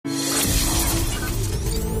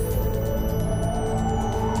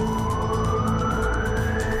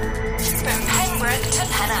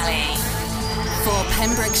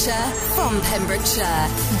Pembrokeshire, from Pembrokeshire.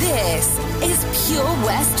 This is Pure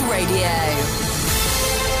West Radio.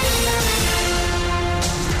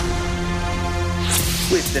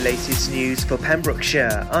 With the latest news for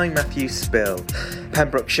Pembrokeshire, I'm Matthew Spill.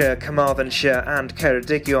 Pembrokeshire, Carmarthenshire and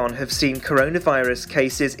Ceredigion have seen coronavirus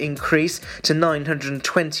cases increase to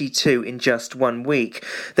 922 in just 1 week.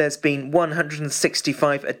 There's been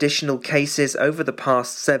 165 additional cases over the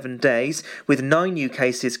past 7 days, with 9 new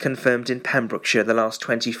cases confirmed in Pembrokeshire the last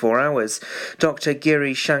 24 hours. Dr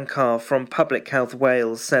Giri Shankar from Public Health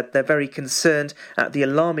Wales said they're very concerned at the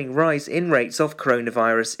alarming rise in rates of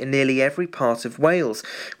coronavirus in nearly every part of Wales,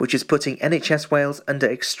 which is putting NHS Wales under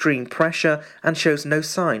extreme pressure and shows no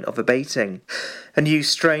sign of abating. A new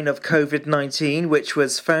strain of COVID-19, which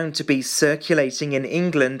was found to be circulating in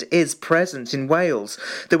England, is present in Wales.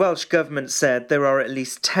 The Welsh Government said there are at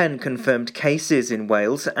least 10 confirmed cases in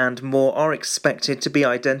Wales and more are expected to be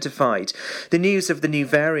identified. The news of the new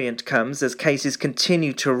variant comes as cases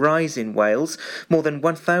continue to rise in Wales. More than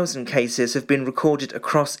 1,000 cases have been recorded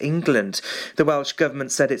across England. The Welsh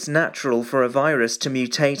Government said it's natural for a virus to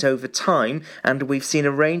mutate over time, and we've seen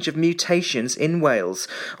a range of mutations in Wales.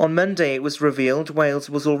 On Monday, it was revealed Wales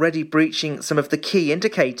was already breaching some of the key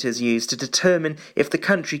indicators used to determine if the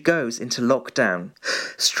country goes into lockdown.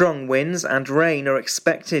 Strong winds and rain are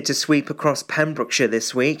expected to sweep across Pembrokeshire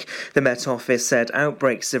this week. The Met Office said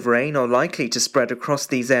outbreaks of rain are likely to spread across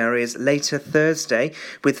these areas later Thursday,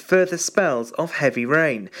 with further spells of heavy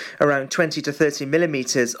rain. Around 20 to 30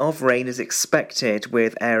 millimetres of rain is expected,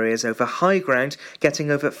 with areas over high ground getting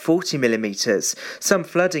over 40 millimetres. Some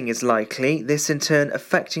flooding is likely, this in turn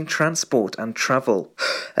affecting transport and travel.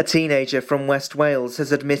 A teenager from West Wales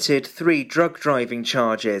has admitted 3 drug driving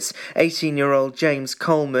charges. 18-year-old James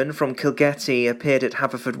Coleman from Kilgetty appeared at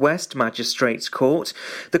Haverfordwest Magistrates Court.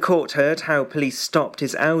 The court heard how police stopped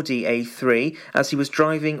his Audi A3 as he was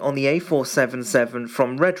driving on the A477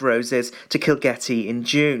 from Red Roses to Kilgetty in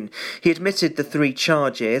June. He admitted the 3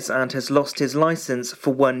 charges and has lost his licence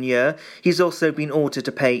for 1 year. He's also been ordered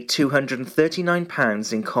to pay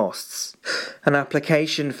 £239 in costs. An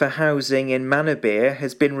application for housing in Manorbier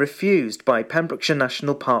has been refused by Pembrokeshire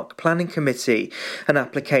National Park Planning Committee. An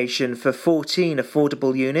application for 14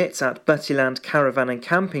 affordable units at Buttyland Caravan and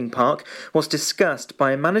Camping Park was discussed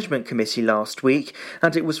by a management committee last week,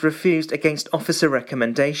 and it was refused against officer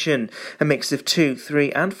recommendation. A mix of 2,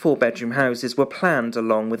 3 and 4 bedroom houses were planned,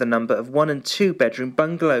 along with a number of 1 and 2 bedroom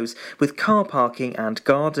bungalows with car parking and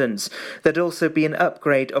gardens. There'd also be an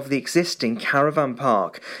upgrade of the existing caravan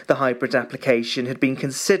park. The hybrid application had been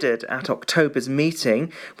considered at October's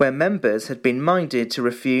meeting, where members had been minded to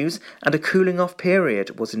refuse and a cooling-off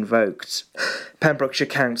period was invoked. Pembrokeshire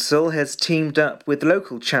Council has teamed up with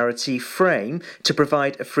local charity Frame to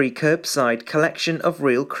provide a free curbside collection of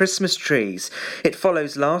real Christmas trees. It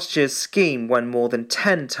follows last year's scheme when more than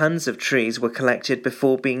 10 tonnes of trees were collected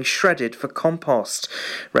before being shredded for compost.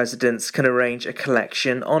 Residents can arrange a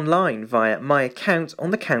collection online via My Account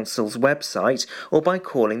on the Council's website or by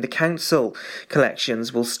calling the Council.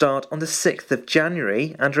 Collections will start on the 6th of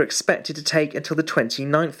January and are expected to take until the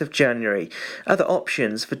 29th of January. Other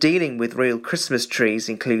options for dealing with real Christmas trees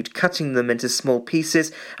include cutting them into small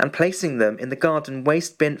pieces and placing them in the garden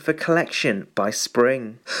waste bin for collection by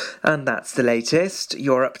spring. And that's the latest.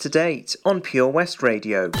 You're up to date on Pure West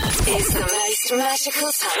Radio. It's the most magical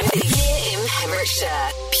time of the year in Pembrokeshire.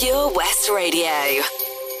 Pure West Radio.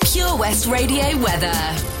 Pure West Radio weather.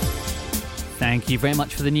 Thank you very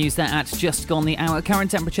much for the news there at just gone the hour.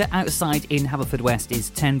 Current temperature outside in Haverfordwest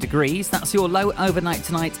is 10 degrees. That's your low overnight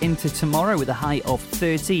tonight into tomorrow with a high of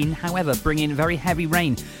 13. However, bring in very heavy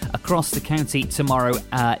rain across the county tomorrow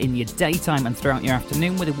in your daytime and throughout your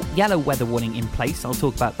afternoon with a yellow weather warning in place. I'll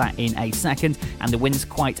talk about that in a second. And the wind's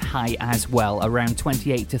quite high as well, around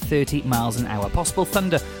 28 to 30 miles an hour. Possible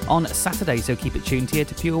thunder on Saturday, so keep it tuned here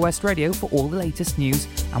to Pure West Radio for all the latest news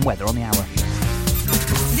and weather on the hour.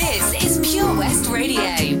 This is Pure West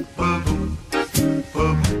Radio.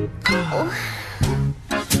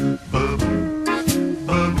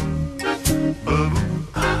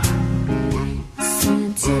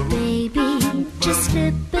 Santa baby, just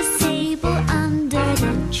slip a sable under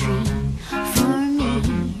the tree for me.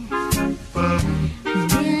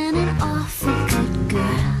 Been an awful good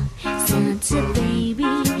girl, Santa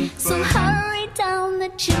baby, so hurry down the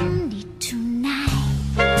chimney tonight.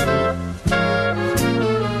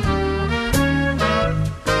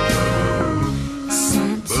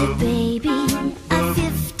 Santa baby, a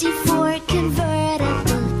 54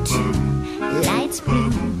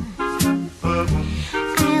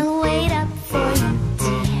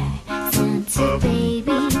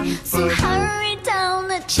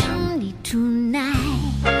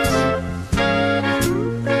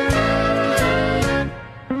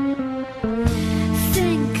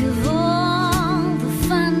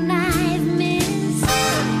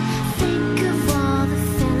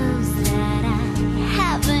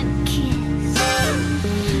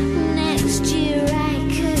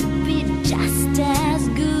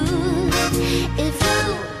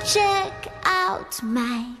 out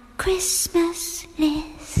my Christmas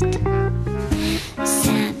list.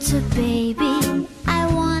 Santa baby, I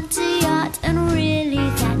want a yacht, and really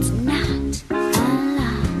that's not a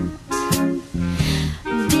lot.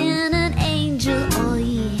 Been an angel all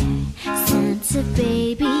year, Santa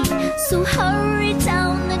baby, so hurry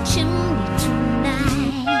down the chimney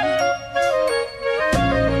tonight.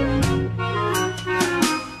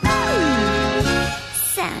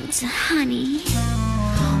 Santa honey,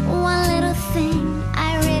 one little thing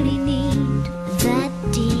I really need, that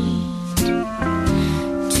deed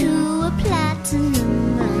to a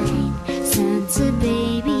platinum mine. Santa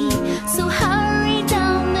baby, so hurry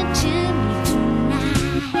down the chimney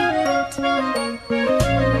tonight.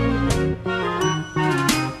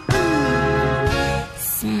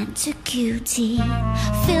 Santa cutie,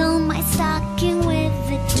 fill my stocking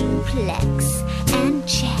with a duplex and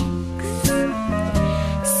checks.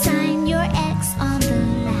 Sign your X on the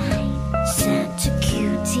line, Santa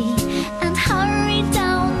cutie, and hurry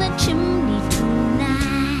down the chimney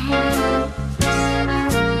tonight.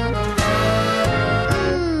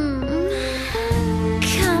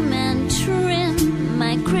 Come and trim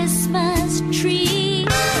my Christmas tree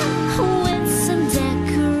with some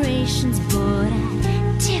decorations bought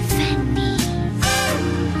at Tiffany's.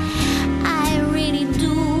 I really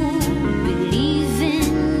do believe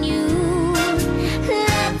in you.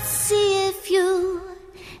 Let's see if you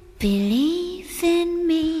believe in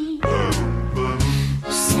me.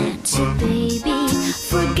 Santa baby,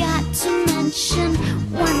 forgot to mention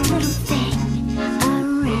one little thing, a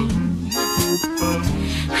ring.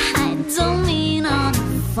 I don't mean on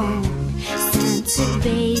the phone, Santa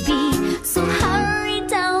baby, so hurry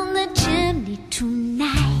down the chimney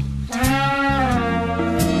tonight.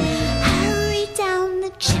 Hurry down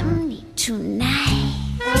the chimney tonight.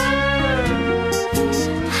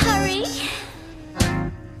 Hurry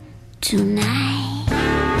tonight.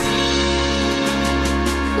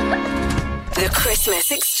 The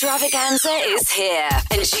Christmas extravaganza is here,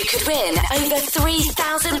 and you could win over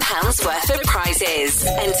 £3,000 worth of prizes.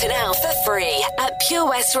 Enter now for free at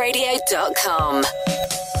purewestradio.com.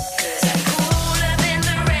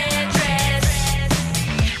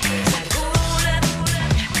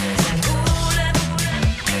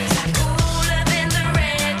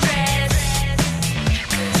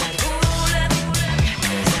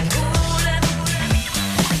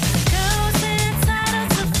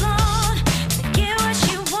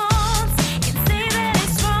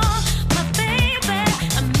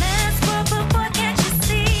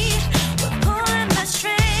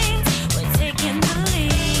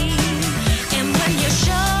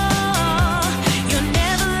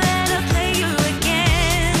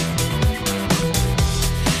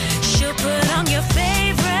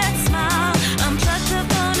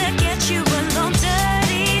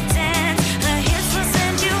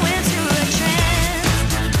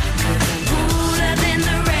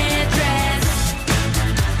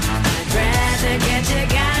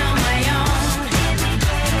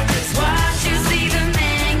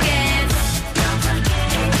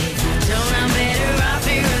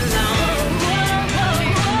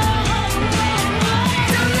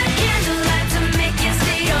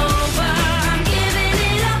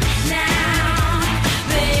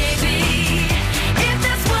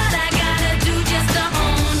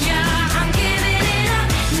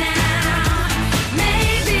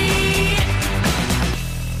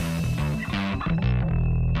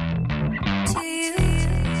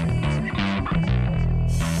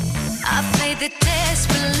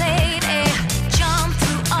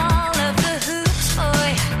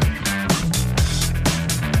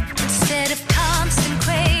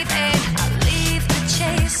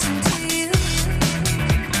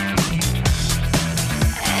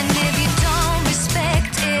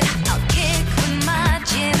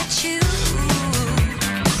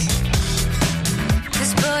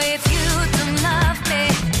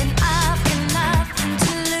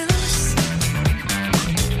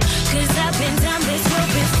 Been down this road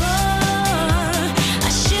before.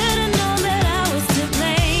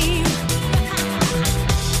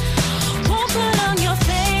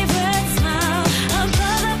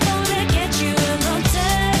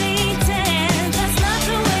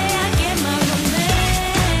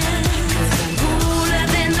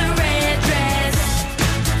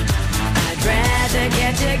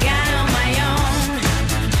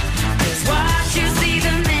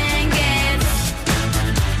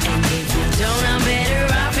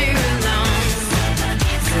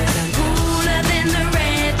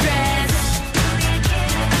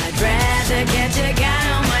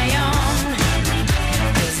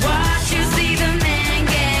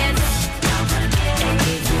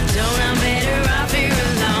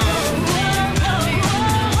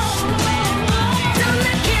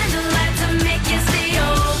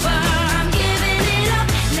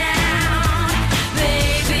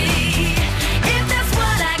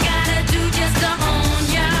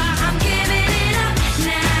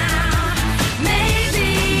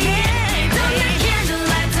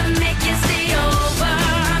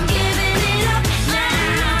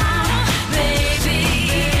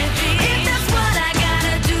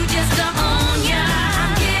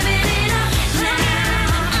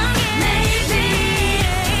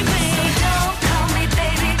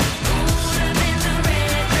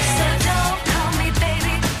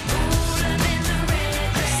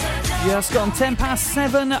 Just gone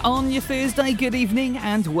 7:10 on your Thursday. Good evening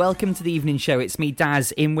and welcome to the evening show. It's me,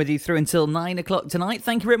 Daz, in with you through until 9 o'clock tonight.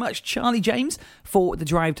 Thank you very much, Charlie James, for the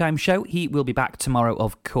Drive Time show. He will be back tomorrow,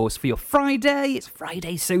 of course, for your Friday. It's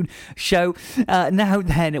Friday soon show. Now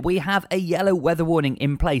then, we have a yellow weather warning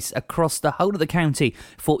in place across the whole of the county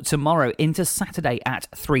for tomorrow into Saturday at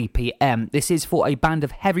 3 p.m. This is for a band of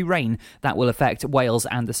heavy rain that will affect Wales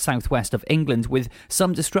and the southwest of England with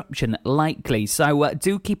some disruption likely. So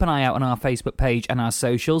do keep an eye out on our Facebook page and our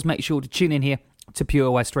socials. Make sure to tune in here to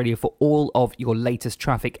Pure West Radio for all of your latest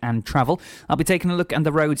traffic and travel. I'll be taking a look at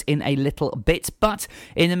the roads in a little bit, but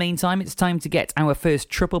in the meantime, it's time to get our first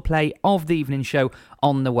triple play of the evening show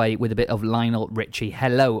on the way with a bit of Lionel Richie.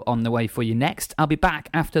 Hello on the way for you next. I'll be back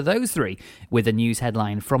after those three with a news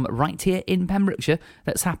headline from right here in Pembrokeshire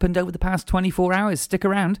that's happened over the past 24 hours. Stick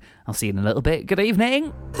around. I'll see you in a little bit. Good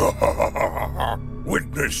evening.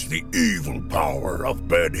 Witness the evil power of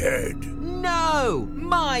Bedhead. No!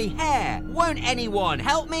 My hair! Won't anyone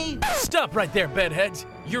help me? Stop right there, bedheads.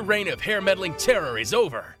 Your reign of hair-meddling terror is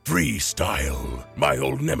over. Freestyle, my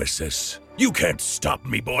old nemesis. You can't stop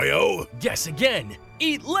me, boyo. Guess again.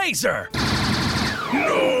 Eat laser!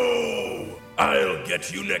 No! I'll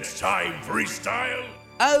get you next time, Freestyle.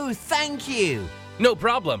 Oh, thank you. No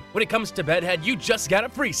problem. When it comes to bedhead, you just gotta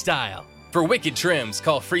freestyle. For wicked trims,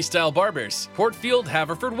 call Freestyle Barbers, Portfield,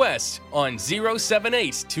 Haverfordwest, on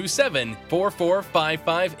 07827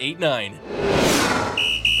 445589.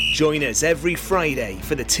 Join us every Friday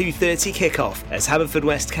for the 2:30 kickoff as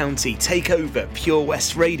Haverfordwest County take over Pure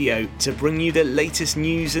West Radio to bring you the latest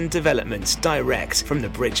news and developments direct from the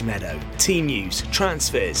Bridge Meadow. Team news,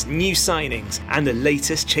 transfers, new signings and the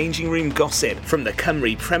latest changing room gossip from the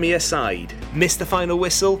Cymru Premier side. Miss the final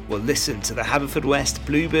whistle? Well, listen to the Haverfordwest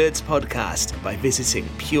Bluebirds podcast by visiting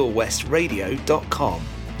purewestradio.com.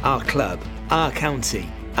 Our club, our county,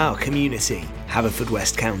 our community.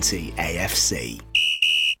 Haverfordwest County AFC.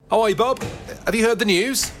 Oh, hi, Bob. Have you heard the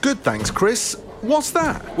news? Good, thanks, Chris. What's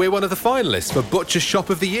that? We're one of the finalists for Butcher's Shop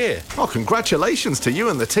of the Year. Oh, congratulations to you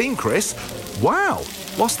and the team, Chris. Wow,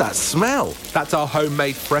 what's that smell? That's our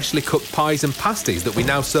homemade freshly cooked pies and pasties that we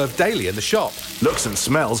now serve daily in the shop. Looks and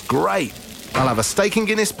smells great. I'll have a steak and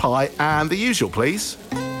Guinness pie and the usual, please.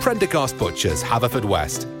 Prendergast Butchers,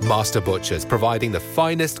 Haverfordwest. Master Butchers, providing the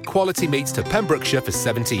finest quality meats to Pembrokeshire for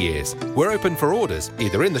 70 years. We're open for orders,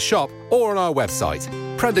 either in the shop or on our website,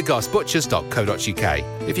 prendergastbutchers.co.uk.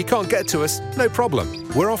 If you can't get to us, no problem.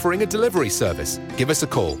 We're offering a delivery service. Give us a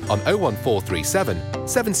call on 01437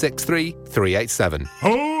 763 387.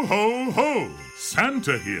 Ho, ho, ho!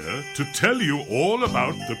 Santa here to tell you all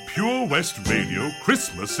about the Pure West Radio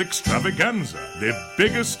Christmas Extravaganza, their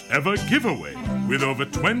biggest ever giveaway, with over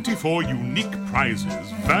 24 unique prizes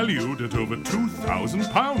valued at over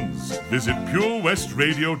 £2,000. Visit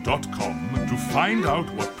purewestradio.com to find out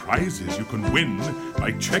what prizes you can win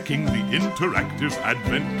by checking the interactive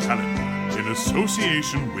advent calendar in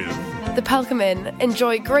association with The Pelcom Inn.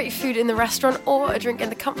 Enjoy great food in the restaurant or a drink in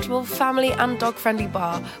the comfortable family and dog-friendly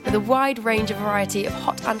bar with a wide range of variety of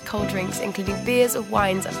hot and cold drinks, including beers,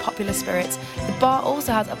 wines and popular spirits. The bar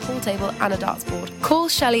also has a pool table and a darts board. Call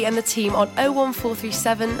Shelley and the team on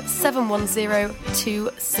 01437 710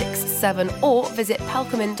 267 or visit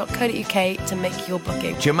pelcomin.co.uk to make your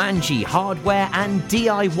booking. Jumanji Hardware and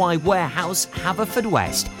DIY Warehouse,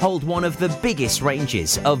 Haverfordwest, hold one of the biggest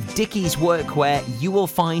ranges of Dickies workwear you will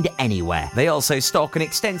find anywhere. They also stock an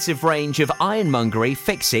extensive range of ironmongery,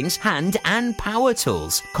 fixings, hand and power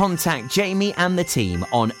tools. Contact Jamie and the team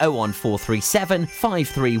on 01437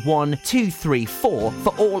 531 234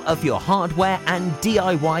 for all of your hardware and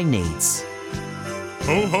DIY needs.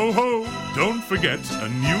 Ho, ho, ho! Don't forget, a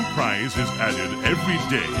new prize is added every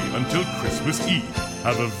day until Christmas Eve.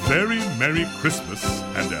 Have a very Merry Christmas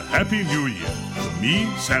and a Happy New Year from me,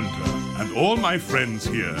 Santa, and all my friends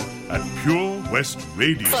here at Pure West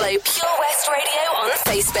Radio. Follow Pure West Radio on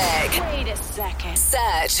Facebook. Wait a second.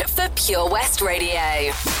 Search for Pure West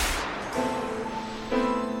Radio.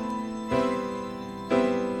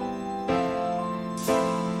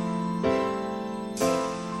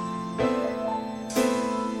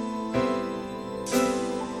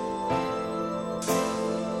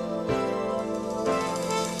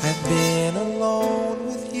 I've been alone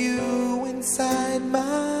with you inside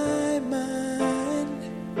my mind,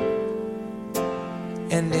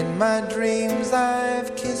 and in my dreams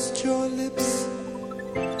I've kissed your lips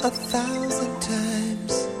 1,000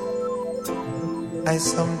 times. I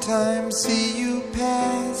sometimes see you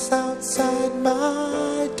pass outside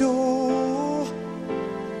my door.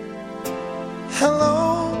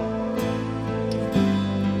 Hello,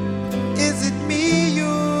 is it me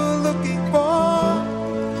you're looking for?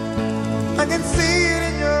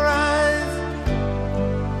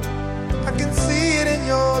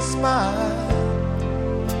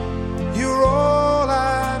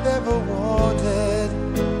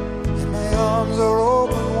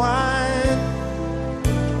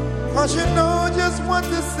 'cause you know just what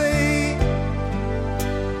to say,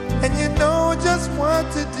 and you know just what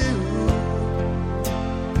to do.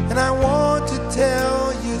 And I want to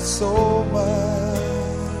tell you so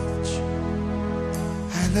much.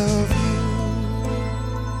 I love you.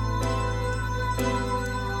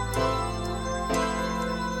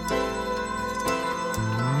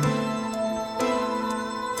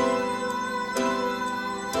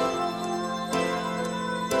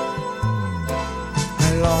 I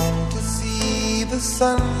long to see the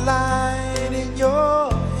sunlight in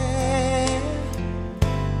your hair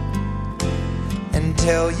and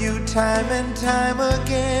tell you time and time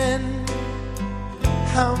again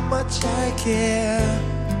how much I care.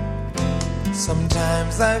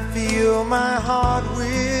 Sometimes I feel my heart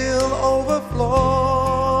will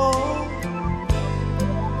overflow.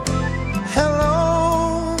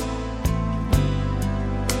 Hello,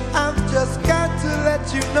 I've just got to let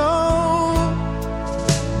you know,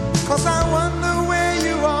 'cause I wonder where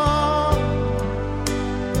you are,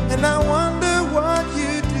 and I wonder what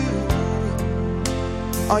you do.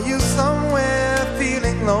 Are you somewhere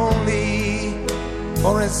feeling lonely,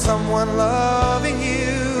 or is someone loving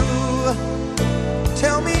you?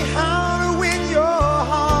 Tell me how to win your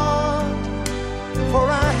heart, for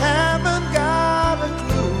I haven't got a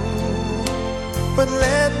clue. But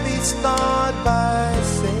let me start by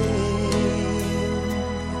saying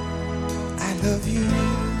I love you.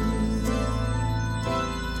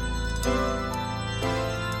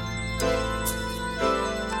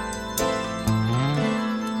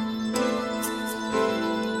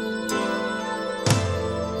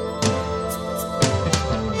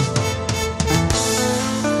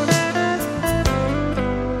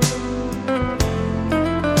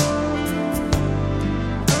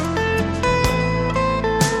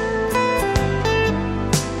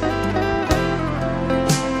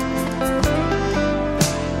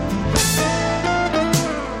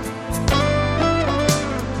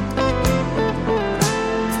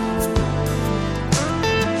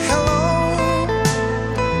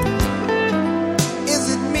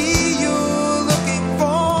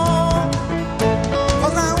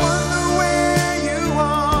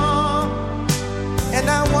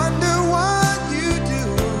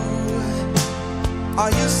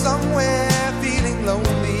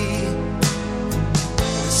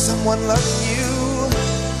 Someone loving you.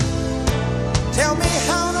 Tell me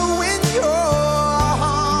how to win your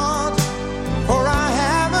heart, for I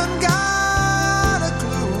haven't got a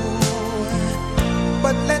clue.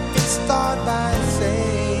 But let me start by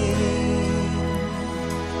saying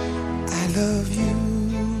I love you.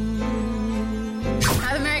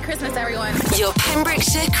 Have a Merry Christmas, everyone. Your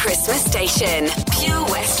Pembrokeshire Christmas station, Pure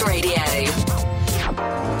West Radio.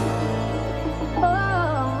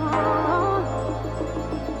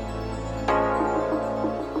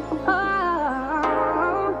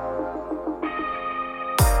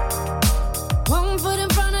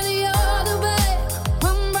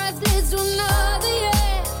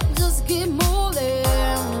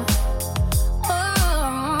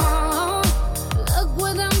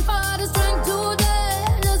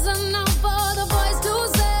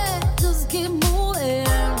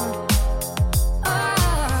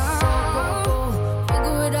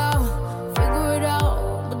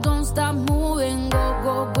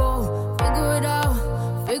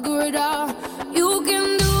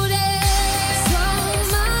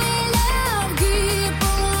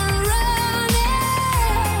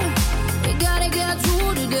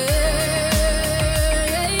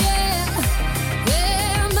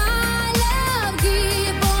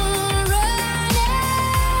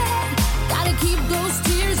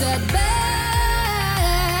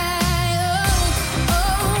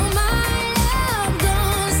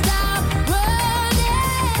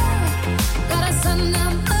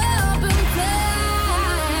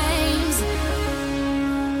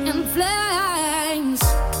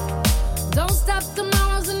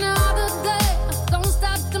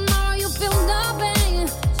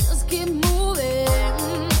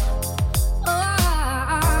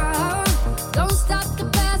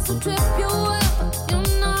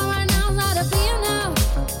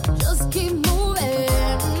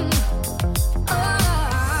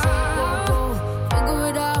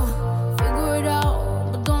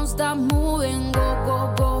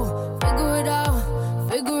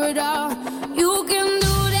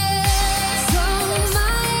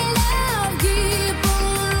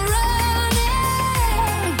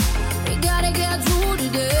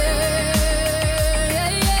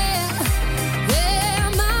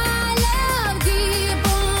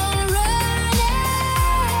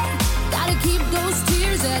 Those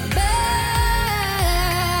tears at bay.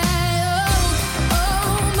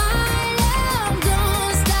 Oh, my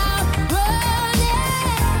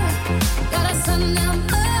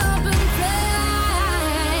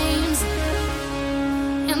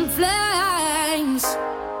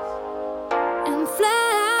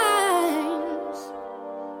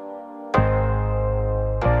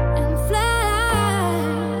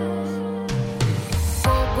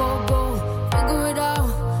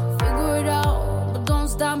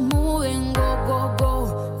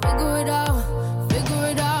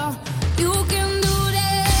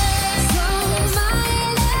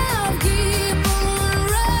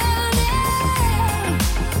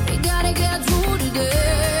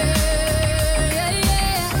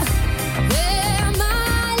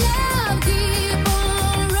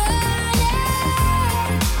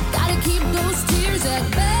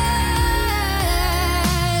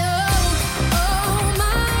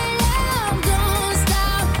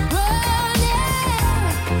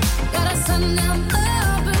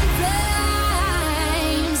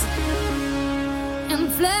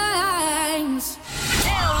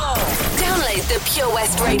Pure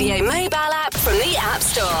West Radio mobile app from the App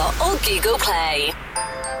Store or Google Play.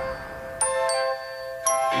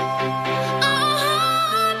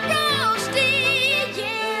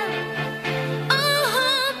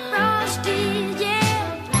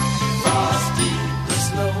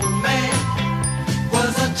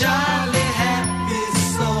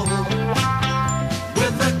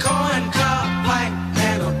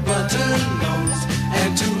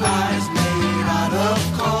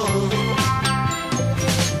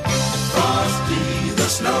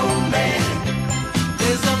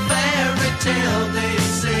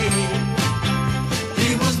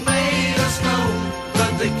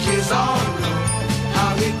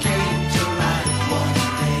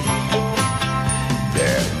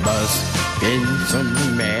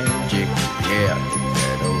 Some magic, yeah,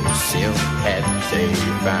 that old silk hat they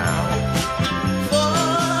found.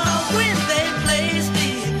 Oh, when they placed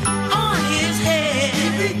it on his head, he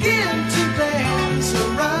began to dance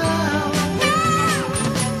around.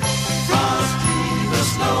 Frosty the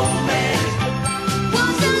snowman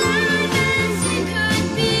was alive as he could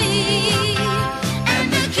be, and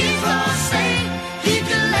the kids all say he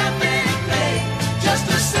could laugh and play just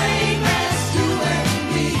the same as you and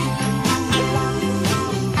me.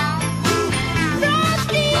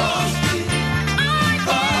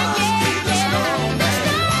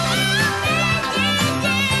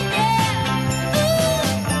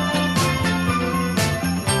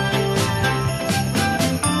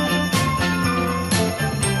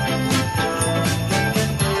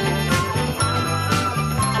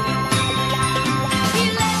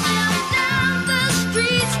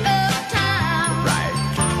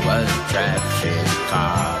 Traffic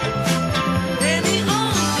car. And he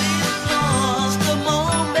only lost a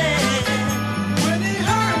moment when he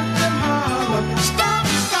heard them holler, stop,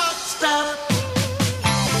 stop, stop.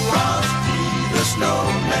 Frosty the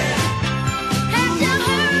snowman had to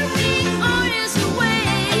hurry on his way,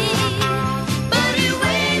 but he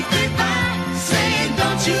waved goodbye, saying,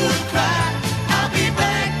 don't you cry, I'll be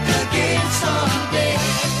back again someday.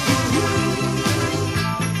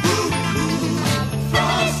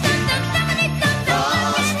 Frosty.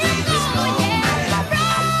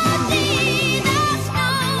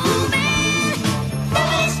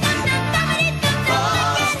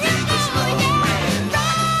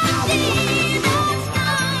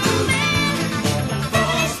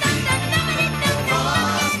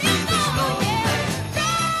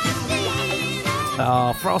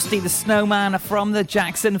 Oh, Frosty the Snowman from the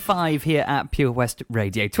Jackson 5 here at Pure West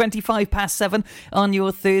Radio. 7:25 on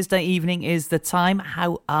your Thursday evening is the time.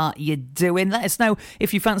 How are you doing? Let us know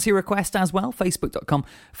if you fancy a request as well.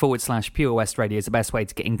 Facebook.com/Pure West Radio is the best way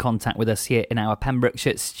to get in contact with us here in our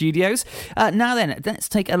Pembrokeshire studios. Now then, let's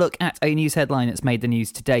take a look at a news headline that's made the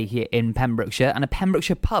news today here in Pembrokeshire. And a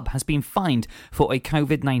Pembrokeshire pub has been fined for a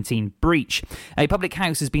COVID-19 breach. A public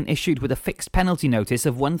house has been issued with a fixed penalty notice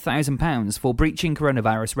of £1,000 for breaching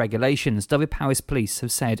coronavirus regulations, Dyfed-Powys Police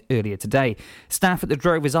have said earlier today. Staff at the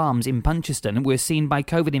Drovers Arms in Puncheston were seen by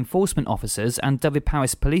COVID enforcement officers and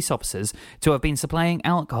Dyfed-Powys police officers to have been supplying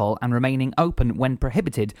alcohol and remaining open when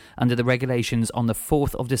prohibited under the regulations on the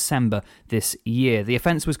 4th of December this year. The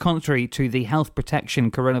offence was contrary to the Health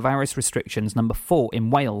Protection Coronavirus Restrictions number 4 in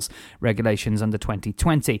Wales, regulations under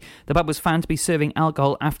 2020. The pub was found to be serving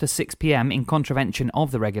alcohol after 6 p.m. in contravention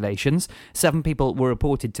of the regulations. 7 people were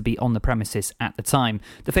reported to be on the premises at the time.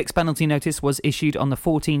 The fixed penalty notice was issued on the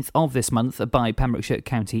 14th of this month by Pembrokeshire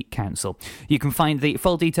County Council. You can find the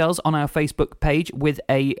full details on our Facebook page with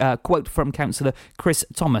a quote from Councillor Chris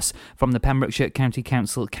Thomas from the Pembrokeshire County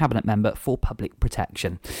Council Cabinet Member for Public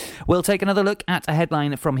Protection. We'll take another look at a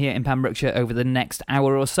headline from here in Pembrokeshire over the next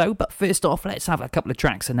hour or so, but first off, let's have a couple of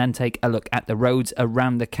tracks and then take a look at the roads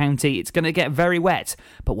around the county. It's going to get very wet,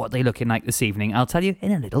 but what they're looking like this evening, I'll tell you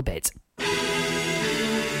in a little bit.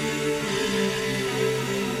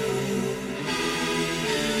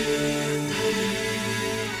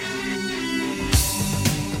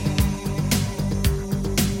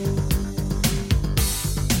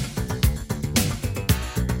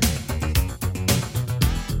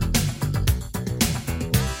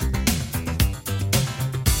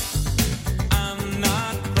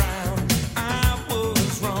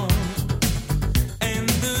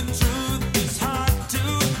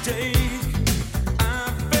 Day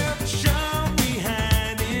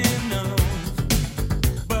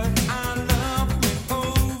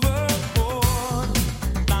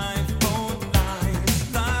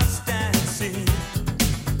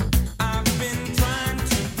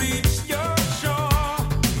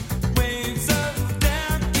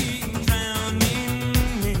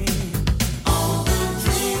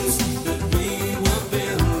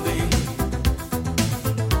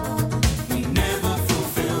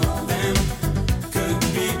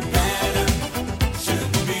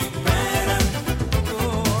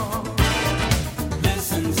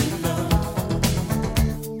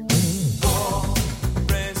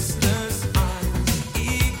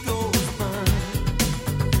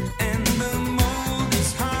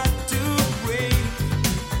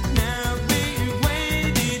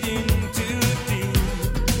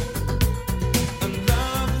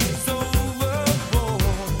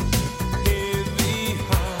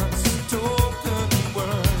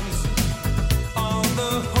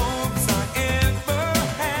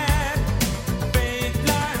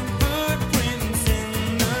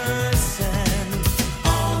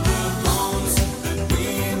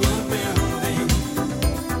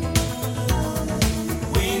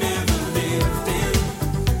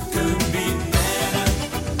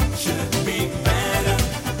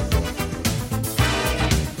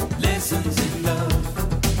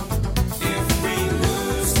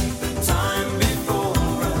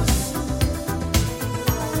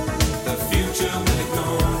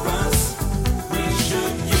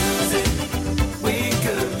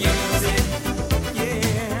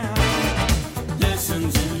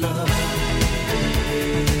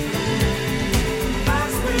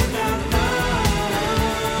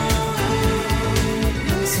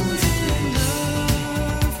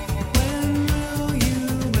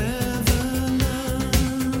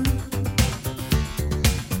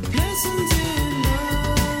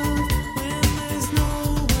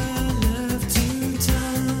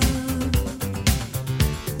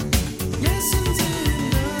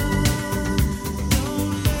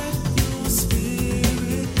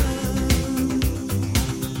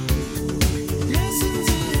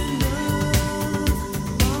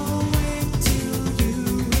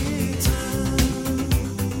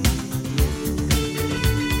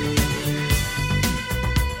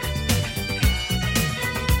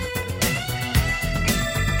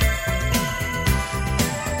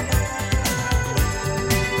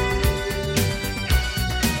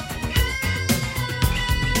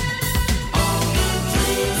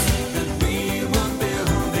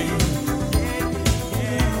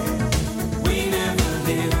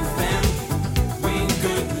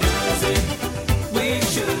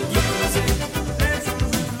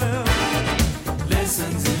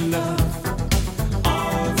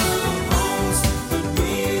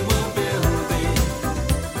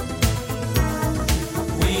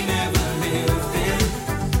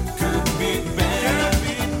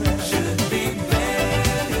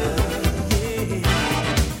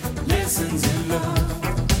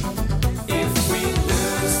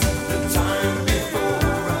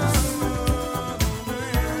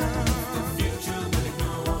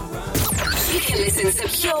Listen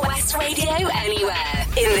to Pure West Radio anywhere.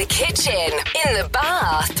 In the kitchen, in the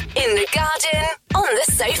bath, in the garden, on the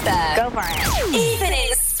sofa. Go for it. Even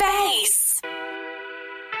in space.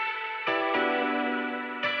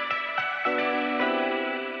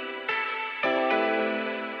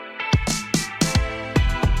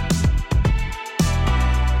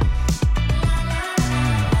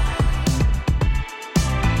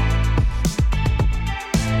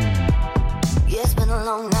 A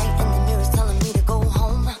long night and the mirror's telling me to go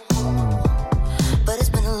home, but it's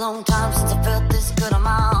been a long time since I felt this good on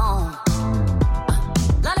my own.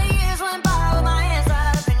 A lot of years went by with my hands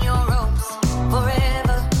tied up in your ropes,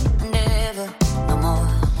 forever and ever, no more.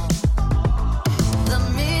 The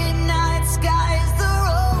midnight sky is the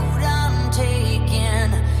road I'm taking,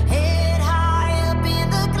 head high up in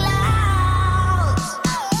the clouds.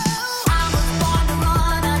 I was born to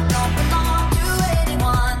run, I don't belong to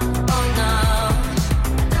anyone, oh no.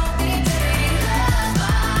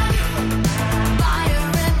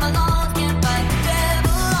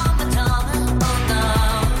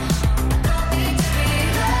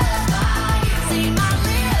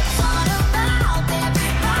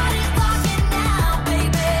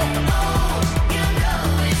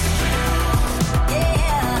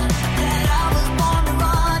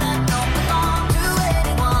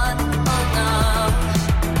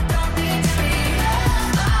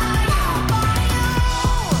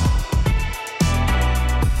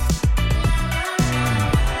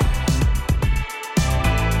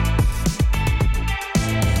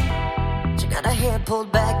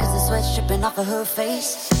 Pulled back cause the sweat's dripping off of her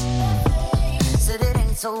face. Said it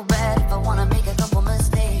ain't so bad if I wanna make a couple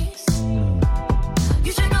mistakes.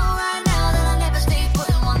 You should know right now that I never stay put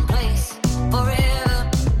in one place, forever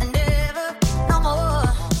and ever, no more.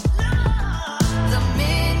 The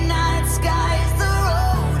midnight sky is the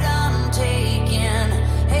road I'm taking,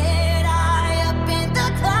 head high up in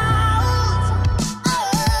the clouds.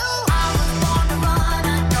 Oh, I was born to run,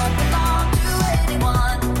 I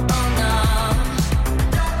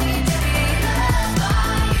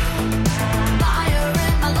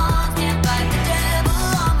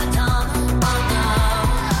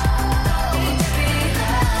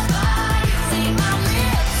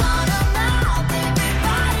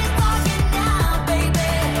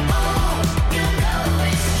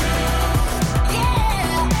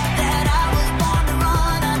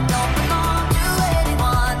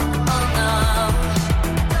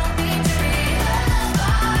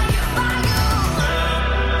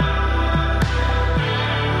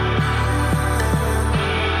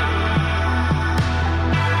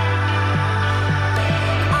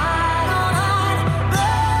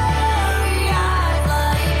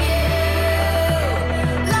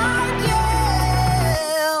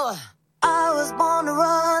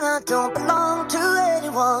don't belong to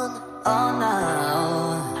anyone, oh no.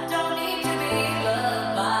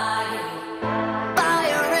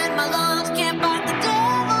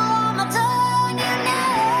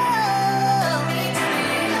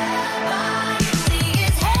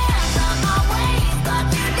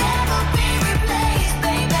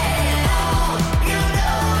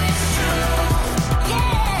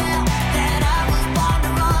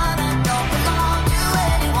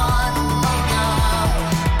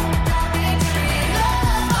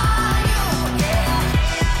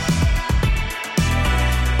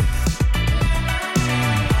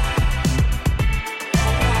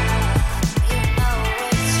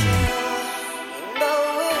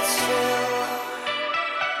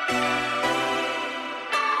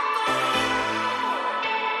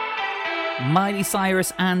 Miley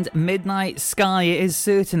Cyrus and Midnight Sky. It is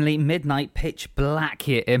certainly midnight pitch black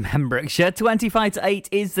here in Pembrokeshire. 25 to 8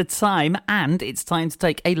 is the time, and it's time to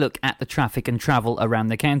take a look at the traffic and travel around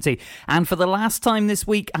the county. And for the last time this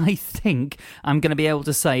week, I think I'm going to be able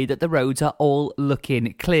to say that the roads are all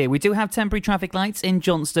looking clear. We do have temporary traffic lights in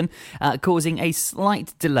Johnston, causing a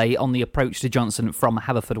slight delay on the approach to Johnston from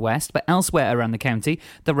Haverfordwest, but elsewhere around the county,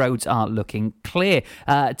 the roads are looking clear.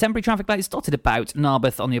 Temporary traffic lights dotted about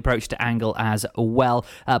Narberth on the approach to Angle as well,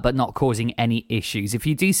 but not causing any issues. If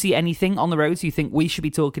you do see anything on the roads you think we should be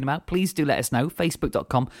talking about, please do let us know.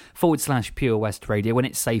 Facebook.com/Pure West Radio, when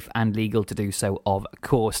it's safe and legal to do so, of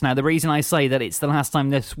course. Now, the reason I say that it's the last time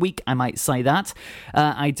this week, I might say that,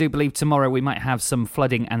 I do believe tomorrow we might have some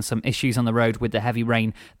flooding and some issues on the road with the heavy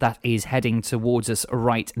rain that is heading towards us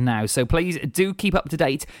right now. So please do keep up to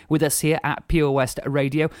date with us here at Pure West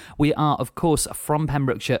Radio. We are, of course, from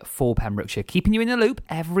Pembrokeshire for Pembrokeshire, keeping you in the loop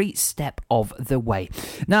every step of the way.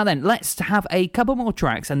 Now then, let's have a couple more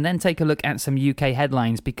tracks and then take a look at some UK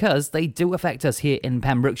headlines, because they do affect us here in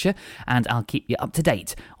Pembrokeshire, and I'll keep you up to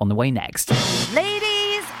date on the way next.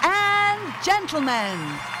 Ladies and gentlemen,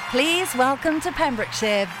 please welcome to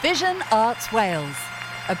Pembrokeshire Vision Arts Wales,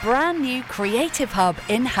 a brand new creative hub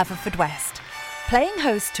in Haverfordwest, playing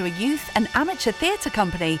host to a youth and amateur theatre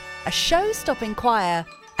company, a show-stopping choir,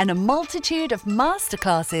 and a multitude of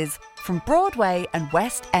masterclasses from Broadway and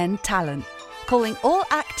West End talent, calling all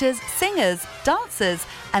actors, singers, dancers,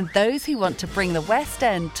 and those who want to bring the West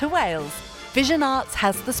End to Wales. Vision Arts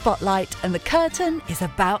has the spotlight and the curtain is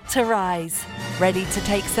about to rise. Ready to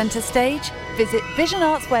take centre stage? Visit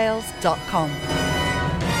visionartswales.com.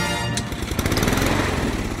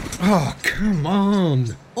 Oh, come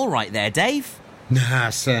on. All right there, Dave. Nah,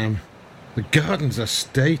 Sam. The garden's a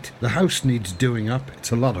state. The house needs doing up.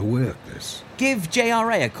 It's a lot of work, this. Give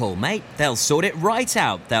JRA a call, mate. They'll sort it right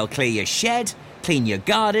out. They'll clear your shed, clean your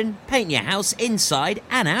garden, paint your house inside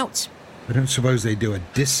and out. I don't suppose they do a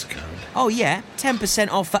discount. Oh yeah, 10%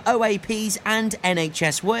 off for OAPs and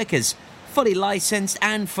NHS workers. Fully licensed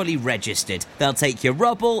and fully registered. They'll take your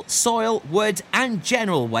rubble, soil, wood and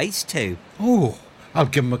general waste too. Oh, I'll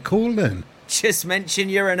give them a call then. Just mention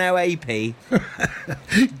you're an OAP.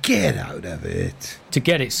 Get out of it. To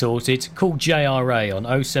get it sorted, call JRA on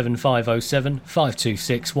 07507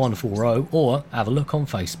 526 140 or have a look on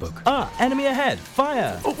Facebook. Ah, enemy ahead.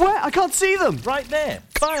 Fire. Oh, where? I can't see them. Right there.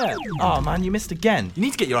 Fire. Oh, man, you missed again. You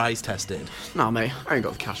need to get your eyes tested. Nah, mate, I ain't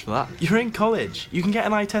got the cash for that. You're in college. You can get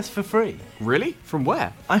an eye test for free. Really? From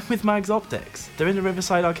where? I'm with Mags Optics. They're in the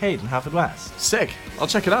Riverside Arcade in Haverfordwest. Sick. I'll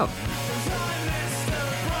check it out.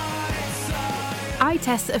 Eye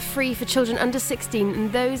tests are free for children under 16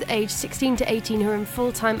 and those aged 16 to 18 who are in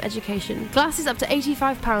full-time education. Glasses up to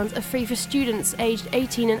 £85 are free for students aged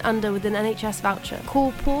 18 and under with an NHS voucher.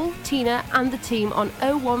 Call Paul, Tina and the team on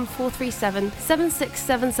 01437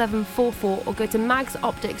 767744 or go to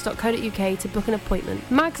magsoptics.co.uk to book an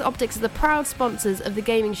appointment. Mags Optics are the proud sponsors of the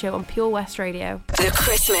gaming show on Pure West Radio. The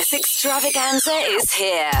Christmas extravaganza is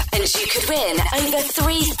here and you could win over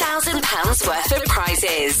 £3,000 worth of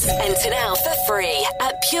prizes. Enter now for free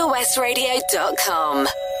at purewestradio.com.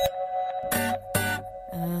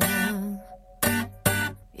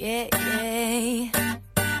 Yeah, yeah.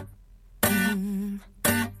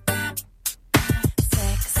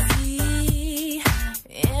 Sexy.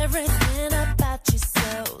 Everything about you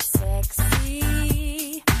so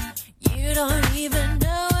sexy. You don't even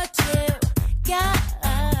know what you got.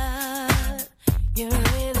 You're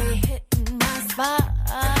really hitting my spot.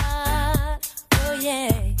 Oh,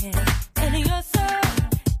 yeah, yeah. And you're so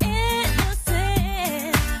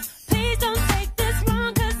innocent. Please don't take this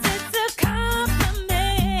wrong, 'cause it's a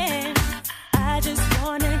compliment. I just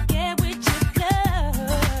wanna get with your flow.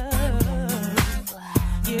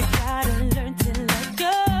 You gotta learn to let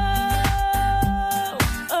go.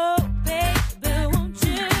 Oh, baby, won't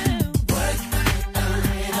you work it a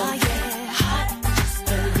little? Oh, yeah. Hot, just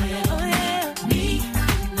a little. Oh, yeah. Me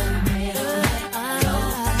in the middle. Let go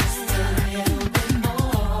just a little bit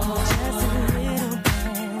more. Just a little bit.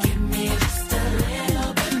 Give me just a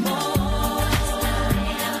little bit more.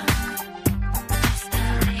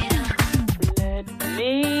 Let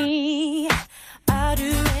me. I'll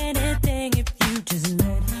do anything if you just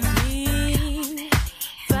let me.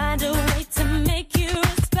 Find a way to make you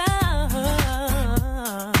respond.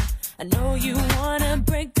 I know you wanna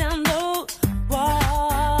break down those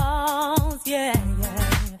walls, yeah,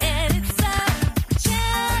 yeah. And it's so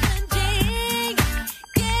challenging.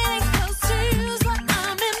 Getting close to you's what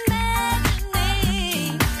I'm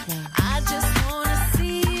imagining. I just wanna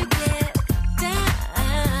see you get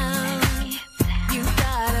down. You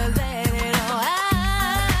gotta let it all out.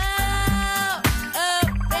 Oh,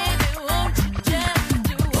 baby, won't you just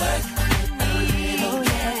do work with me? Oh,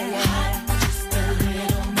 yeah, hot, just a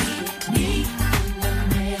little. Me in the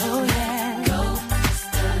middle. Oh, yeah, go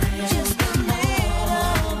just a little. Just a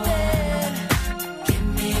little bit. Give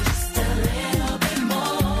me just a little bit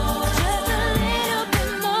more. Just a little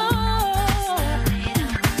bit more.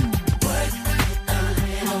 Work it a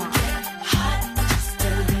little. Get hot, just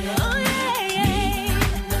a little. Oh, yeah, yeah. Me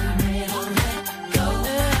in the middle. Let go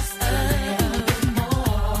just a little bit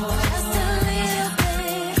more. Just a little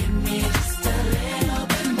bit. Give me just a little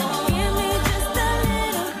bit more. Give me just a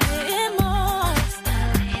little bit more.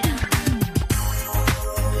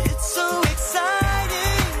 It's so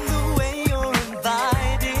exciting the way you're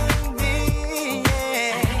inviting me.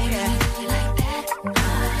 Yeah.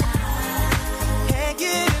 Can't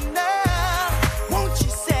get enough. Won't you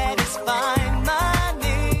satisfy my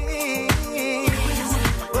needs?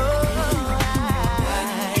 Work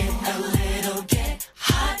it a little, get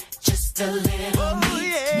hot, just a little.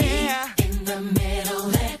 Me in the middle,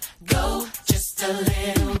 let go just a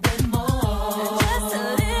little bit more. Just a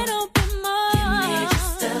little bit more. Give me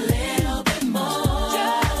just a little bit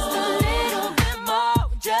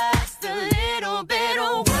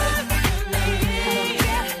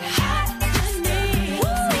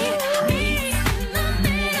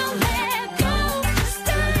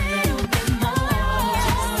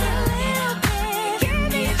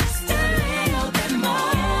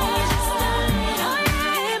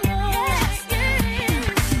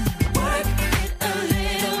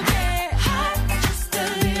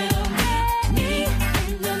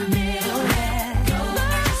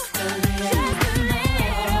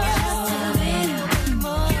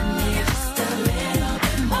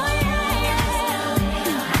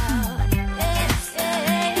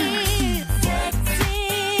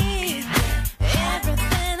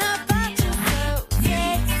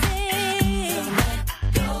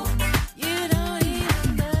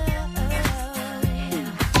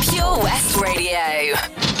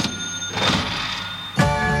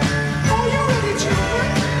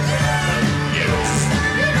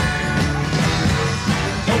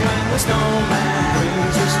snowman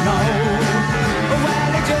brings the snow,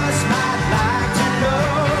 well, he just might like to know.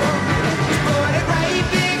 He's put a great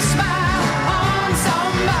big smile on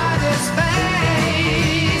somebody's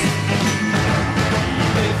face.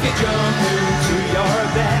 If you jump into your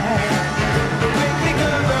bed, quickly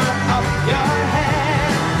cover up your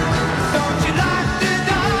head. Don't you lock the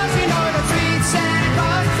doors, you know the sweet Santa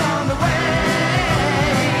Claus on the way.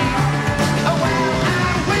 Oh, well,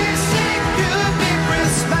 I wish it could be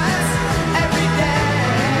Christmas every day.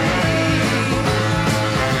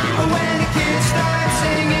 When the kids start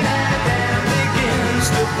singing and the band begins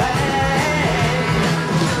to play.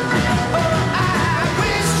 Oh, I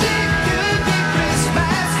wish it could be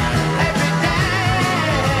Christmas every day.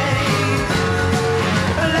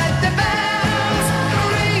 Let the bells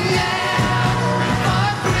ring out for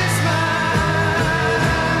Christmas.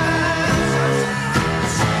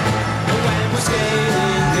 When we're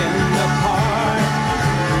skating in the park,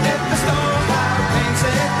 if the snowplow paints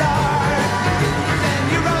it dark, then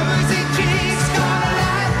your rosy cheeks gonna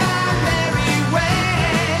light my merry way.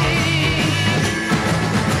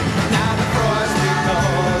 Now the frosty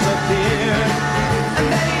snows appear, and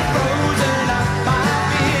they've frozen up my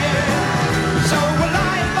beer. So we'll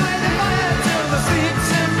lie by the fire till the sleep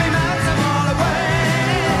simply melts them all away.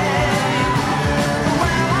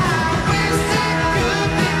 Well, I wish it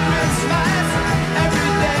could be Christmas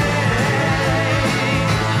every day.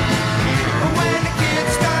 When the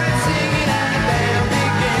kids start singing and the band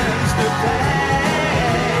begins to play.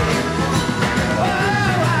 Oh,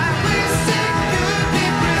 I wish it could be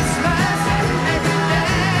Christmas every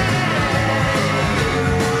day.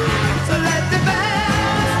 So let the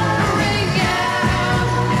bells ring out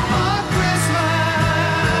for Christmas.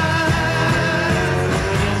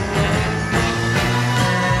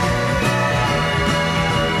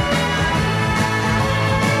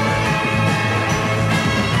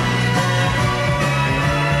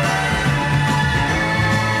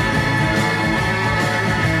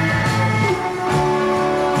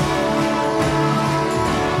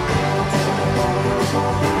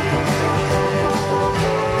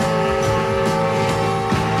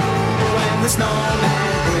 When the snowman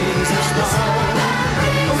brings the snow,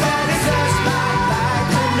 well, he just might like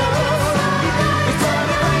to know. He's put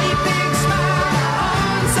a great big smile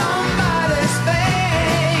on somebody's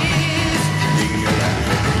face.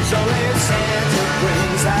 So if Santa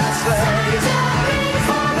brings that sleigh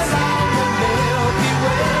all along the Milky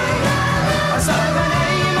Way, I saw the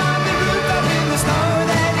name on the rooftop in the snow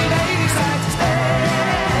that he laid his light to stay.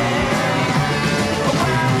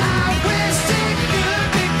 Well, I wish it could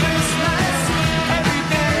be Christmas every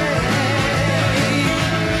day.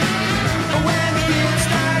 When the kids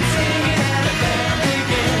start singing and the band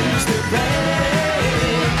begins to play.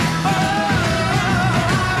 Oh,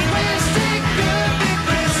 I wish it could be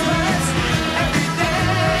Christmas every day.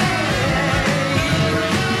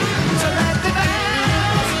 So let the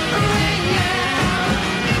bells ring out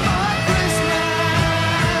for Christmas.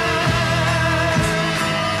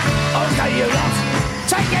 Okay, you lot,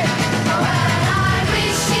 take it. Oh, and I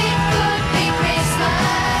wish it could be Christmas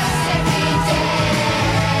every day.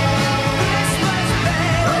 Christmas Day.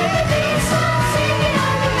 When the kids start singing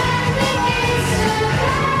and the band begins to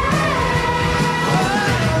play.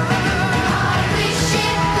 I wish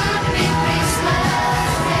it could be Christmas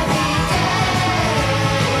every day.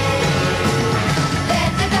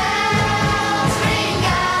 Let the bells ring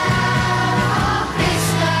out for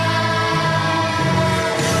Christmas.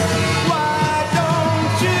 Why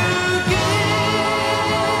don't you give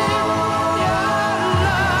your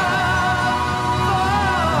love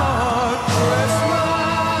for Christmas?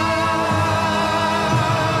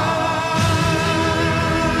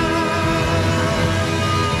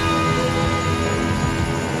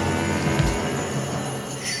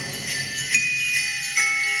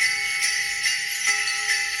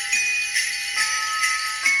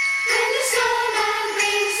 When the snowman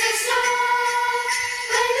brings the snow,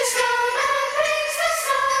 when the snowman brings the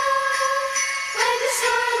snow, when the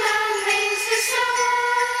snowman brings the snow,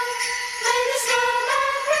 when the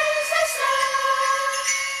snowman brings the snow,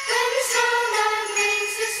 when the snowman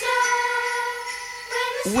brings the snow,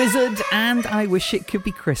 when the Wizard, and I wish it could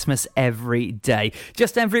be Christmas every day.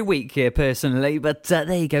 Just every week here, personally, but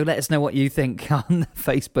there you go. Let us know what you think on the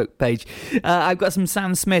Facebook page. I've got some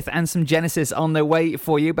Sam Smith and some Genesis on their way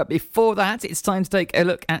for you, but before that, it's time to take a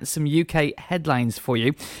look at some UK headlines for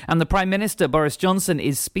you. And the Prime Minister, Boris Johnson,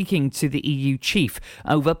 is speaking to the EU chief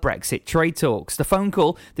over Brexit trade talks. The phone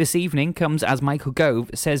call this evening comes as Michael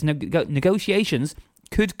Gove says negotiations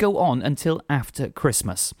could go on until after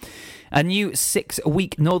Christmas. A new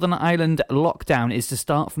 6-week Northern Ireland lockdown is to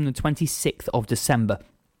start from the 26th of December.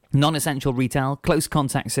 Non-essential retail, close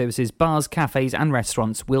contact services, bars, cafes and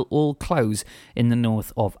restaurants will all close in the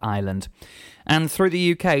north of Ireland. And through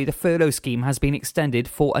the UK, the furlough scheme has been extended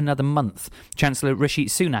for another month. Chancellor Rishi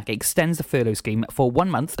Sunak extends the furlough scheme for 1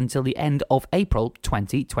 month until the end of April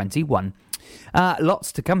 2021.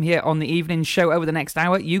 Lots to come here on the evening show over the next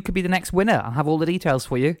hour. You could be the next winner. I'll have all the details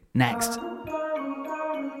for you next.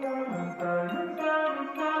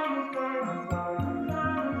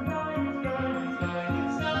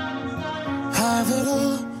 Have it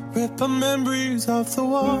all, rip the memories off the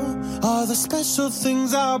wall. All the special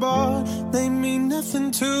things I bought, they mean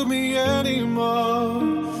nothing to me anymore.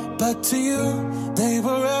 But to you, they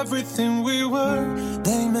were everything we were.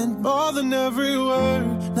 They meant more than every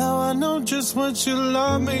word. Now I know just what you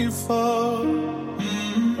love me for.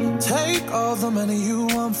 Take all the money you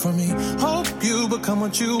want from me. Hope you become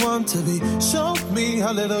what you want to be. Show me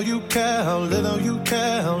how little you care, how little you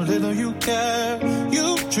care, how little you care.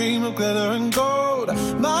 You dream of glitter and gold.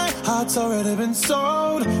 My heart's already been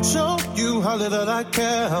sold. Show you how little I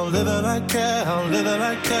care, how little I care, how little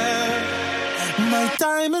I care. My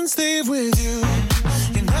diamonds leave with you.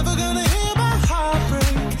 You're never gonna hear my heart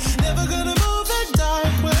break. Never gonna move the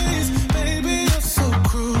dark ways. Baby, you're so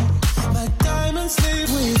cruel. My diamonds leave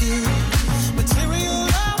with you. Material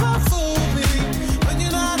love will fool me. When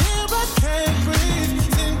you're not here, I can't breathe.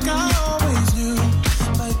 Think I always knew.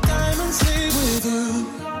 My diamonds leave with you.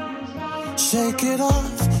 Shake it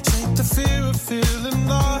off. Shake the fear of feeling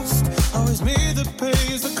lost. Always me that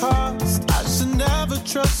pays the cost. I should never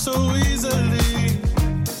trust so easily.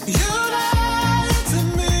 You lied to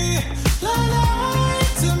me,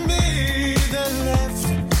 lied to me. Then left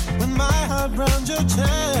with my heart round your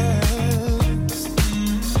chest.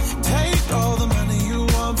 Take all the money you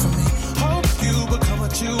want from me. Hope you become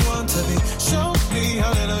what you want to be. Show me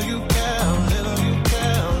how little you care, how little you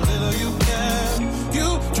care, how little you care. You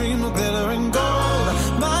dream of glitter and gold.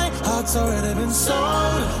 My heart's already been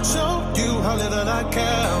sold. Show you how little I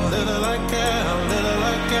care, how little I care, how little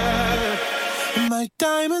I care. My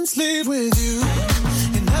diamonds leave with you.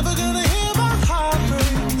 You're never gonna hear my heart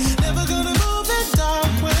break. Never gonna move the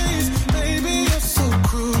dark ways. Baby, you're so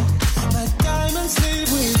cruel. My diamonds leave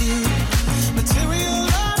with you. Material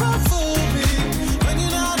love will fool me. When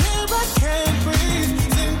you're not here, I can't breathe.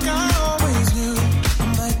 Think I always knew.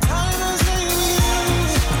 My diamonds leave with you.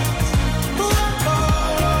 Ooh, oh,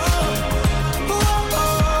 ooh, oh.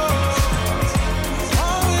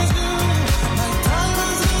 Always knew. My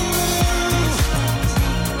diamonds leave with you.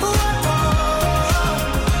 Ooh,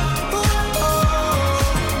 oh, ooh, oh.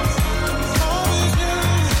 Always knew.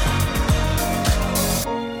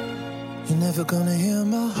 You're never gonna hear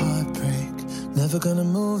my heart break. Never gonna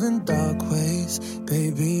move in dark ways.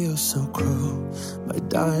 Baby, you're so cruel. My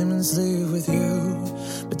diamonds leave with you.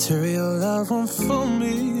 Material love won't fool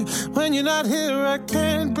me. When you're not here, I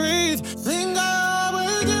can't breathe. Think I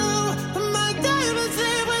always do. My diamonds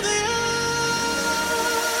leave with you.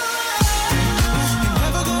 You're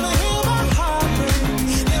never gonna hear my heart break.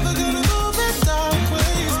 Never gonna move in dark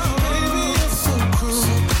ways. Baby, you're so cruel.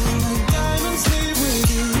 My diamonds leave with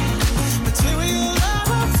you. Material love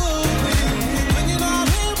will fool me. When you're not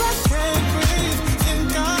here, I can't breathe.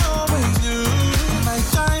 Think I always knew. My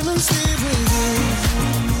diamonds leave with you.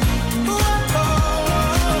 Ooh, oh,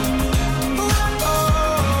 ooh, oh.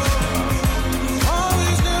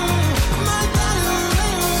 Always knew. My diamonds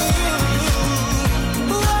leave with you.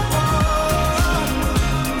 Ooh,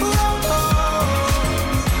 oh, ooh, oh.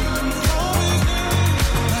 Always knew.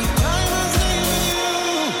 My diamonds leave with you.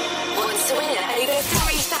 Want to win over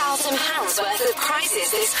 £3,000 worth of prizes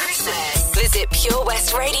this Christmas? Visit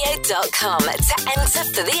purewestradio.com to enter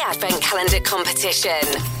for the Advent Calendar competition.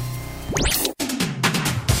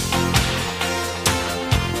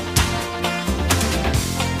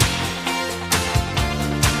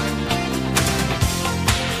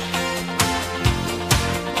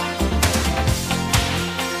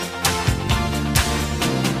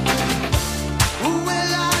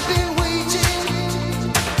 Well, I've been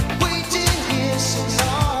waiting here so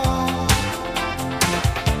long,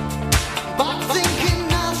 but thinking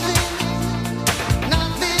nothing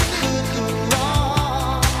could go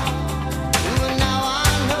wrong.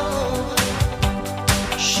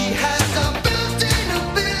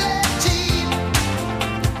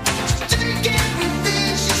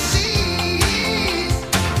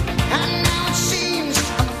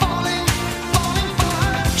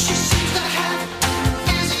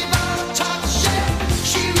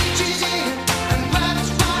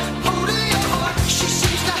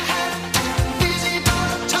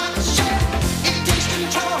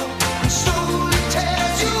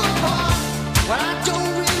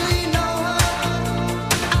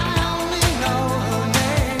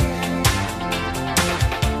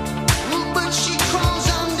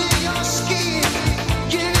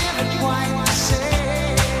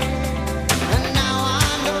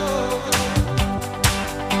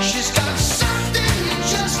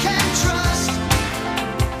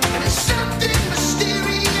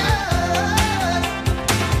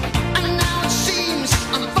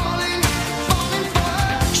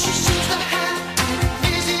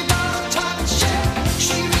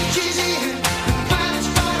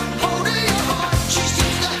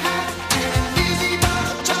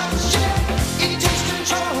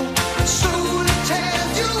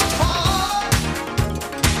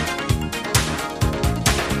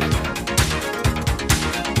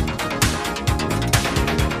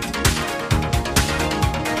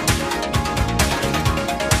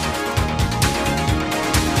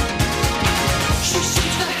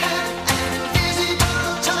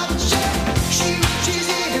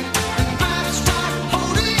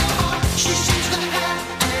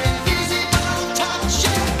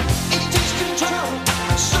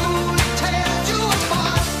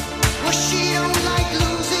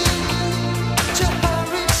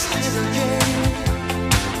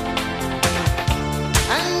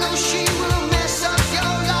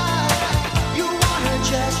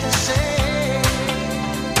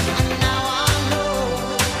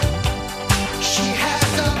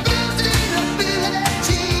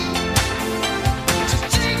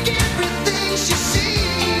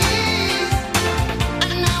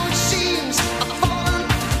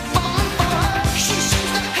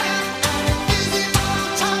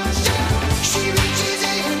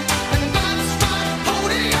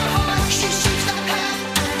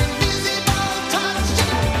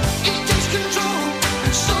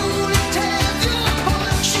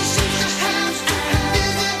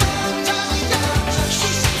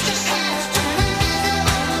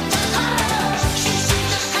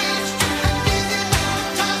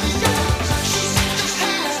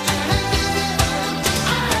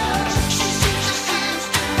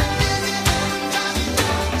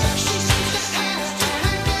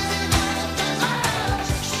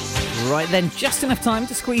 then just enough time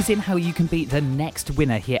to squeeze in how you can be the next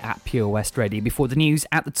winner here at Pure West Radio. Before the news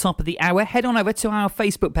at the top of the hour, head on over to our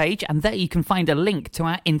Facebook page and there you can find a link to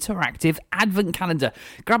our interactive advent calendar.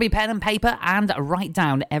 Grab your pen and paper and write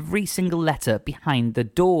down every single letter behind the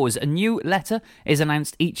doors. A new letter is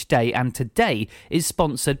announced each day, and today is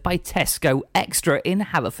sponsored by Tesco Extra in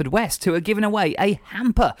Haverfordwest, who are giving away a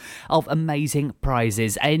hamper of amazing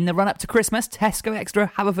prizes. In the run-up to Christmas, Tesco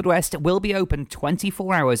Extra Haverfordwest will be open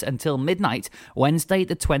 24 hours until midnight, Wednesday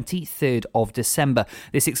the 23rd of December.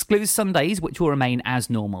 This excludes Sundays, which will remain as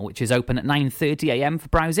normal, which is open at 9:30am for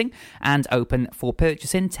browsing and open for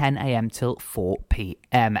purchasing 10am till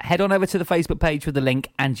 4pm. Head on over to the Facebook page for the link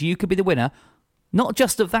and you could be the winner, not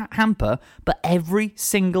just of that hamper, but every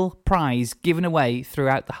single prize given away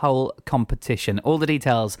throughout the whole competition. All the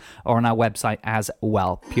details are on our website as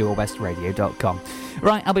well, purewestradio.com.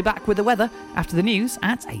 Right, I'll be back with the weather after the news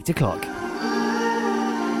at 8 o'clock.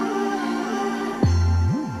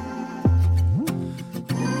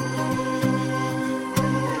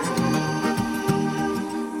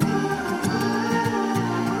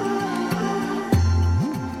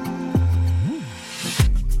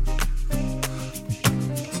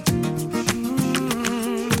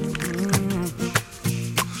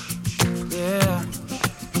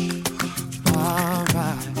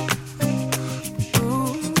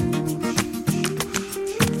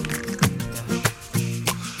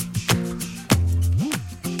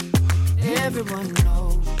 Everyone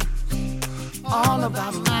knows all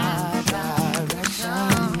about my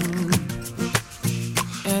direction,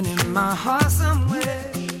 and in my heart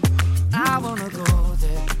somewhere I wanna go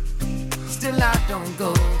there, still I don't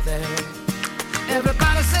go there.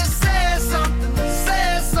 Everybody says say something,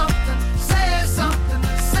 say something, say something,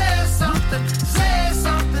 say something, say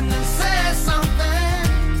something, and say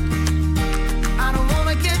something. I don't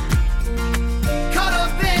wanna get caught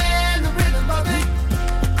up in the rhythm of it,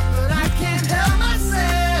 but I can't help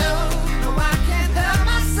myself. No, I can't help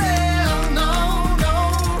myself. No, no.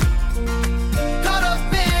 Caught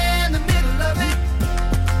up in the middle of it.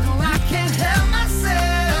 No, I can't help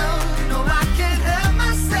myself. No, I can't help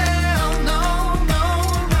myself. No, no,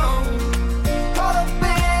 no. Caught up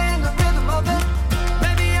in the rhythm of it.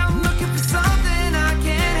 Maybe I'm looking for something I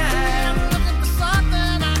can't have. Looking for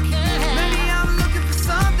something I can't have. Maybe I'm looking for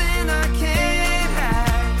something I can't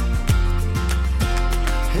have.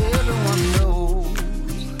 Everyone knows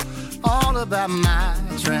all about my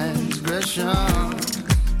transgression.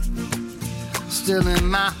 Still in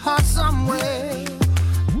my heart somewhere,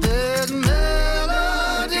 there's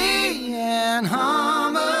melody and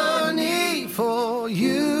harmony for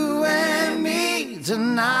you and me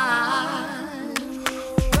tonight.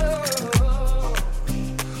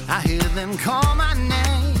 I hear them call my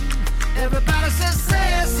name. Everybody says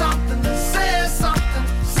say something, say something,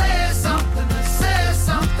 say something, say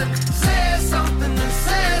something, say something,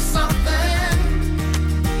 say something.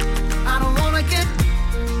 I don't wanna get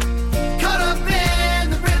caught up in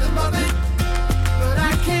the rhythm of it, but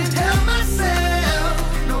I can't help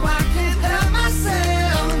myself. No, I can't help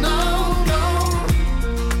myself. No, no.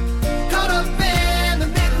 Caught up in the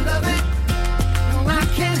middle of it. No, I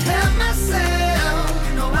can't help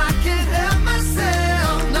myself. No, I can't help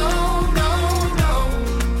myself. No, no, no.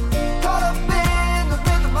 Caught up in the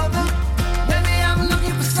rhythm of it. Maybe I'm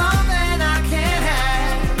looking for something I can't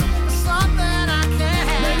have. Something I can't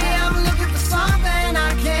have. Maybe I'm looking for something I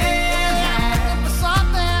can't have.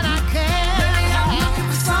 Something I can't have. Maybe I'm looking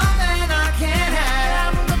for something I can't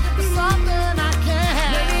have. I'm looking for something I can't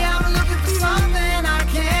have. Maybe I'm looking for something I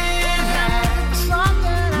can't have.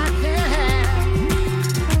 Something I can't have.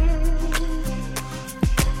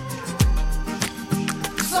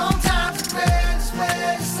 Sometimes the greatest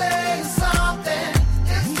way to say something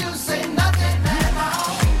is to say nothing at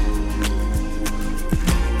all.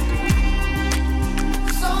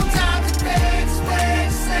 Sometimes the greatest way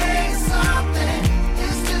to say something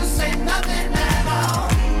is to say nothing at all.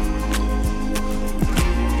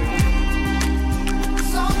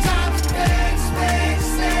 Sometimes the greatest way to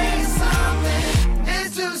say something is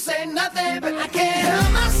to say nothing, but I can't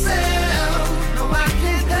help myself. No, I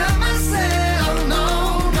can't help myself.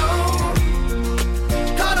 No, no.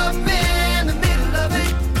 Caught up in the middle of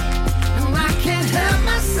it. No, I can't help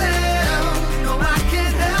myself. No, I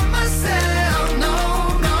can't help myself. No,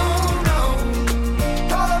 no, no.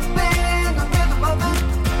 Caught up in the rhythm of it.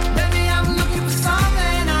 Maybe I'm looking for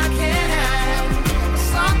something I can't have.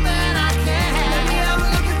 Something I can't have. Maybe I'm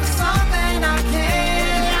looking for something I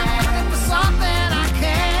can't have. For something I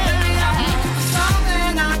can't have. Something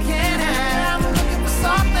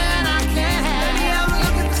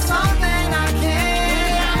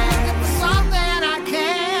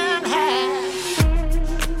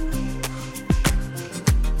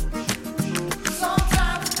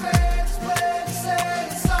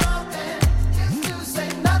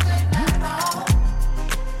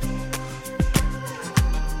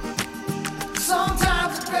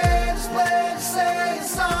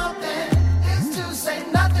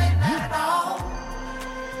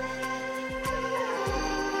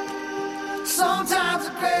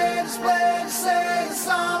greatest way to say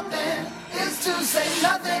something is to say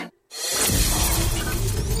nothing.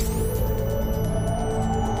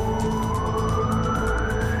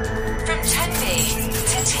 From Tenby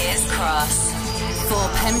to Tears Cross. For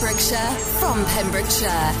Pembrokeshire, from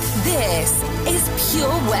Pembrokeshire, this is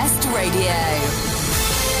Pure West Radio.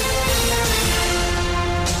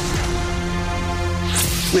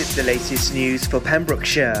 With the latest news for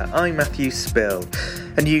Pembrokeshire, I'm Matthew Spill.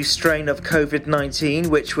 A new strain of COVID-19,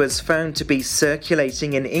 which was found to be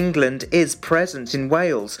circulating in England, is present in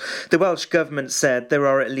Wales. The Welsh Government said there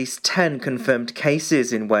are at least 10 confirmed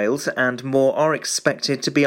cases in Wales and more are expected to be